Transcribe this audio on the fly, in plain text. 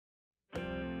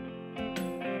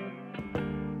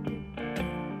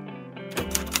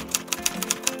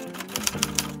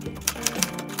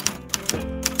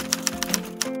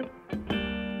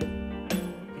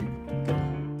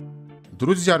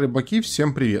Друзья рыбаки,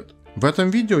 всем привет! В этом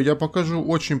видео я покажу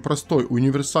очень простой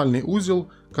универсальный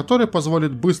узел, который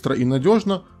позволит быстро и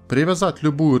надежно привязать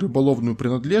любую рыболовную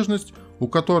принадлежность, у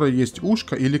которой есть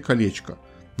ушко или колечко.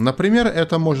 Например,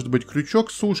 это может быть крючок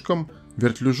с ушком,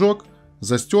 вертлюжок,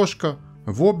 застежка,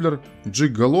 воблер,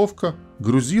 ждиг-головка,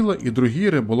 грузило и другие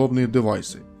рыболовные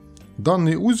девайсы.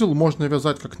 Данный узел можно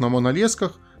вязать как на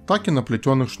монолесках, так и на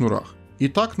плетеных шнурах.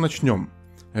 Итак, начнем.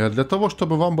 Для того,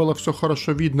 чтобы вам было все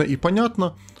хорошо видно и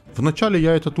понятно, вначале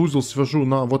я этот узел свяжу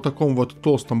на вот таком вот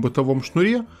толстом бытовом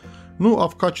шнуре, ну а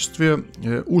в качестве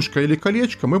ушка или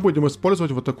колечка мы будем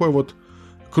использовать вот такой вот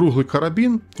круглый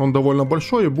карабин, он довольно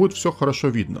большой и будет все хорошо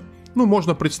видно. Ну,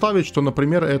 можно представить, что,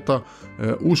 например, это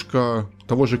ушко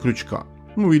того же крючка,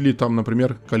 ну или там,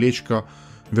 например, колечко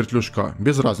вертлюжка,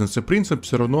 без разницы, принцип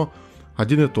все равно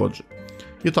один и тот же.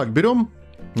 Итак, берем,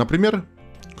 например,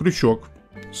 крючок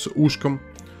с ушком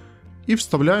и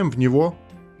вставляем в него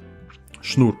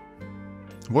шнур.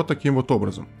 Вот таким вот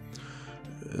образом.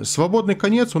 Свободный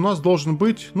конец у нас должен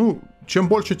быть, ну, чем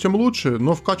больше, тем лучше,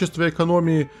 но в качестве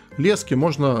экономии лески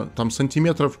можно там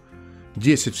сантиметров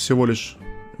 10 всего лишь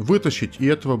вытащить, и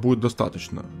этого будет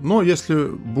достаточно. Но если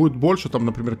будет больше, там,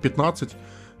 например, 15,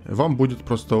 вам будет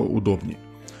просто удобнее.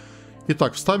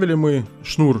 Итак, вставили мы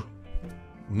шнур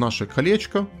в наше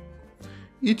колечко,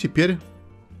 и теперь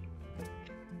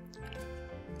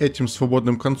этим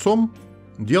свободным концом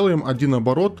делаем один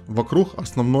оборот вокруг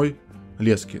основной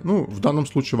лески. Ну, в данном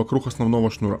случае вокруг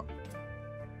основного шнура.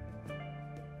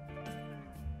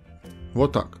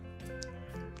 Вот так.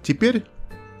 Теперь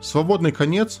свободный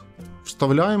конец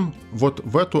вставляем вот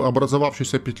в эту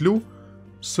образовавшуюся петлю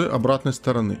с обратной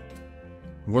стороны.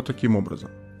 Вот таким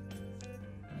образом.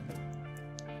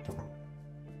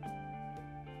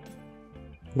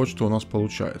 Вот что у нас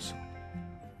получается.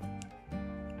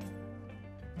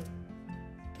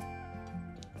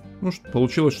 Ну,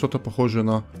 получилось что-то похожее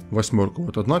на восьмерку.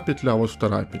 Вот одна петля, вот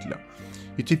вторая петля.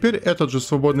 И теперь этот же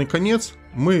свободный конец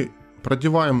мы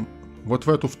продеваем вот в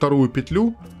эту вторую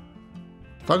петлю,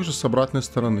 также с обратной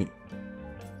стороны.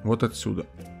 Вот отсюда.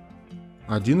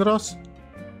 Один раз.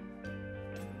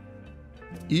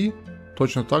 И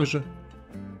точно так же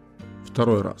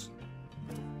второй раз.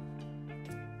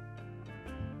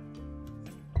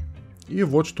 И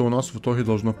вот что у нас в итоге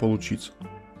должно получиться.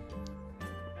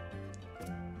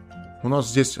 У нас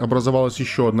здесь образовалась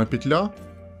еще одна петля,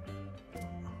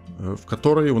 в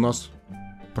которой у нас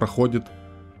проходит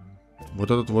вот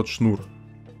этот вот шнур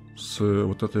с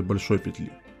вот этой большой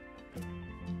петли.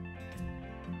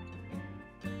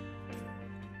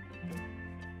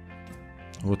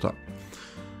 Вот так.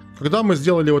 Когда мы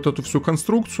сделали вот эту всю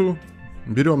конструкцию,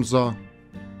 берем за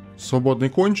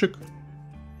свободный кончик,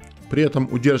 при этом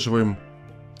удерживаем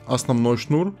основной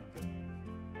шнур,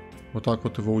 вот так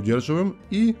вот его удерживаем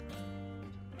и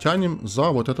тянем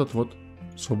за вот этот вот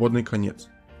свободный конец.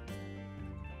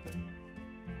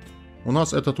 У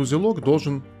нас этот узелок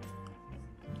должен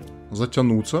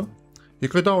затянуться. И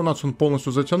когда у нас он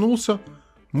полностью затянулся,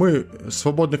 мы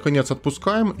свободный конец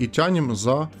отпускаем и тянем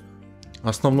за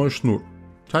основной шнур.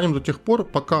 Тянем до тех пор,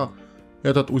 пока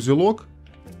этот узелок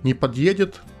не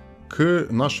подъедет к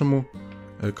нашему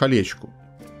колечку.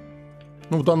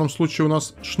 Ну, в данном случае у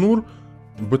нас шнур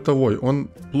бытовой, он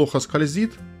плохо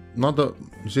скользит. Надо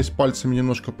здесь пальцами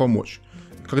немножко помочь.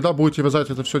 Когда будете вязать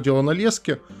это все дело на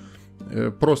леске,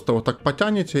 просто вот так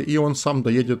потянете, и он сам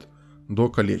доедет до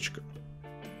колечка.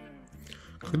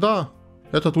 Когда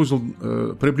этот узел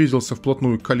приблизился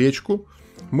вплотную к колечку,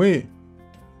 мы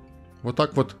вот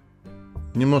так вот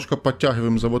немножко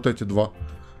подтягиваем за вот эти два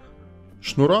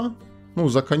шнура, ну,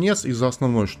 за конец и за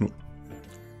основной шнур.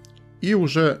 И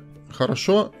уже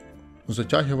хорошо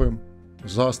затягиваем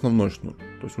за основной шнур,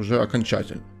 то есть уже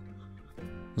окончательно.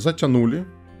 Затянули.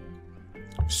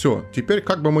 Все. Теперь,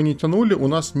 как бы мы ни тянули, у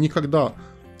нас никогда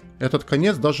этот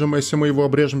конец, даже если мы его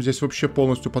обрежем здесь вообще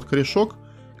полностью под корешок,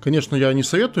 конечно, я не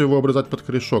советую его обрезать под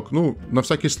корешок, ну, на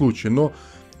всякий случай, но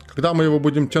когда мы его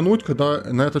будем тянуть, когда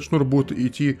на этот шнур будет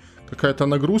идти какая-то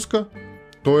нагрузка,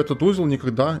 то этот узел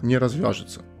никогда не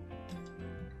развяжется.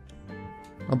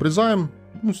 Обрезаем,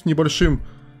 ну, с небольшим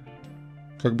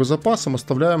как бы запасом,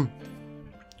 оставляем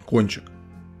кончик.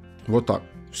 Вот так.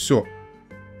 Все.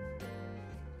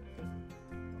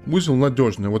 Узел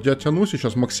надежный. Вот я тяну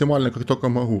сейчас максимально, как только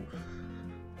могу.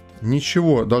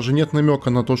 Ничего, даже нет намека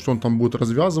на то, что он там будет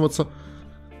развязываться.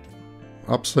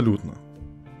 Абсолютно.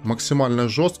 Максимальная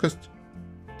жесткость.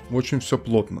 Очень все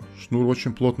плотно. Шнур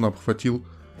очень плотно обхватил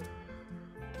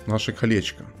наше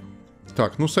колечко.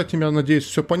 Так, ну с этим, я надеюсь,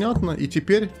 все понятно. И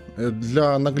теперь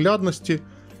для наглядности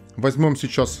возьмем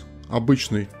сейчас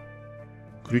обычный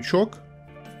крючок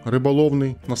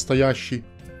рыболовный, настоящий.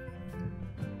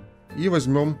 И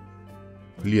возьмем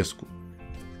леску.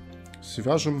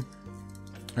 Свяжем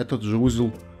этот же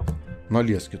узел на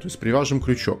леске, то есть привяжем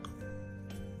крючок.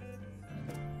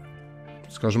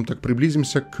 Скажем так,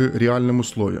 приблизимся к реальным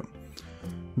условиям.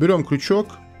 Берем крючок,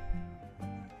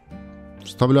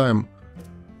 вставляем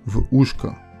в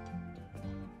ушко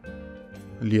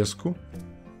леску,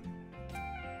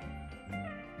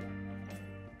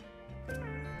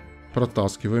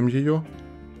 протаскиваем ее.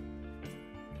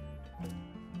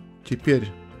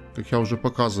 Теперь, как я уже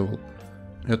показывал,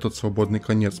 этот свободный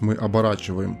конец мы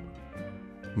оборачиваем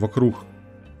вокруг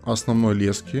основной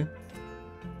лески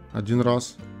один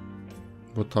раз,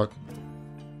 вот так.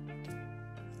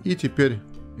 И теперь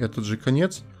этот же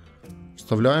конец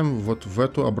вставляем вот в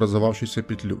эту образовавшуюся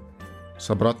петлю с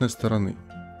обратной стороны.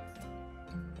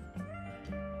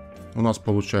 У нас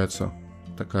получается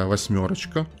такая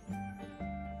восьмерочка.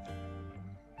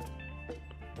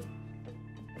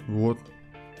 Вот.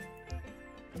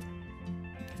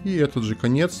 И этот же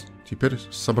конец теперь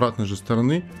с обратной же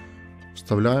стороны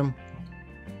вставляем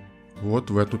вот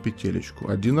в эту петелечку.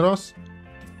 Один раз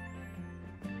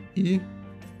и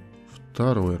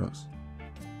второй раз.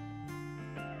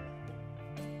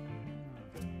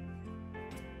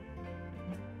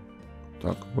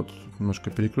 Так, вот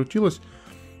немножко перекрутилось.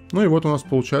 Ну и вот у нас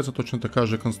получается точно такая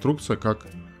же конструкция, как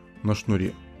на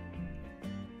шнуре.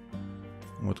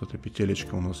 Вот эта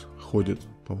петелечка у нас ходит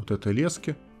по вот этой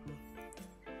леске.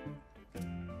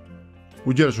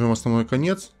 Удерживаем основной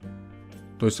конец,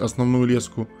 то есть основную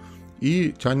леску,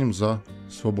 и тянем за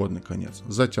свободный конец.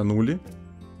 Затянули.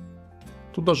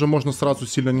 Тут даже можно сразу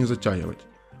сильно не затягивать.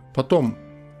 Потом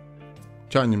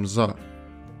тянем за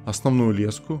основную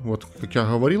леску. Вот как я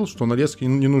говорил, что на леске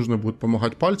не нужно будет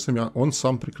помогать пальцами, а он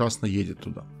сам прекрасно едет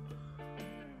туда.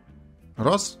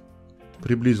 Раз.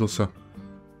 Приблизился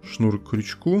шнур к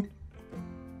крючку.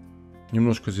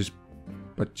 Немножко здесь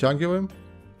подтягиваем.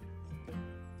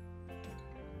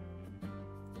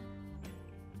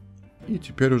 И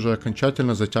теперь уже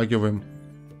окончательно затягиваем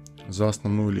за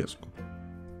основную леску.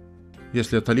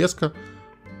 Если это леска,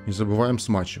 не забываем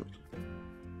смачивать.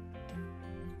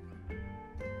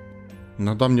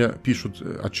 Иногда мне пишут,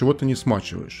 от чего ты не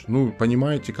смачиваешь. Ну,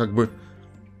 понимаете, как бы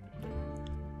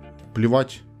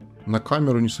плевать на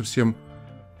камеру не совсем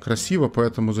красиво,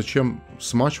 поэтому зачем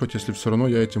смачивать, если все равно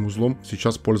я этим узлом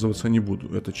сейчас пользоваться не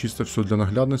буду. Это чисто все для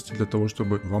наглядности, для того,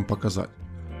 чтобы вам показать.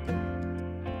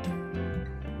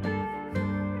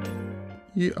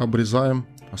 И обрезаем,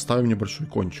 оставим небольшой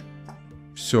кончик.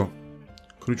 Все,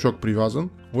 крючок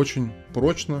привязан, очень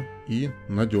прочно и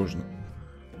надежно.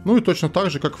 Ну и точно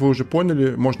так же, как вы уже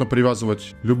поняли, можно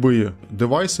привязывать любые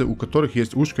девайсы, у которых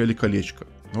есть ушко или колечко.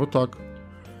 Вот так.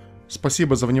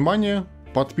 Спасибо за внимание,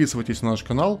 подписывайтесь на наш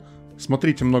канал,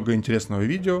 смотрите много интересного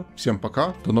видео. Всем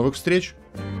пока, до новых встреч!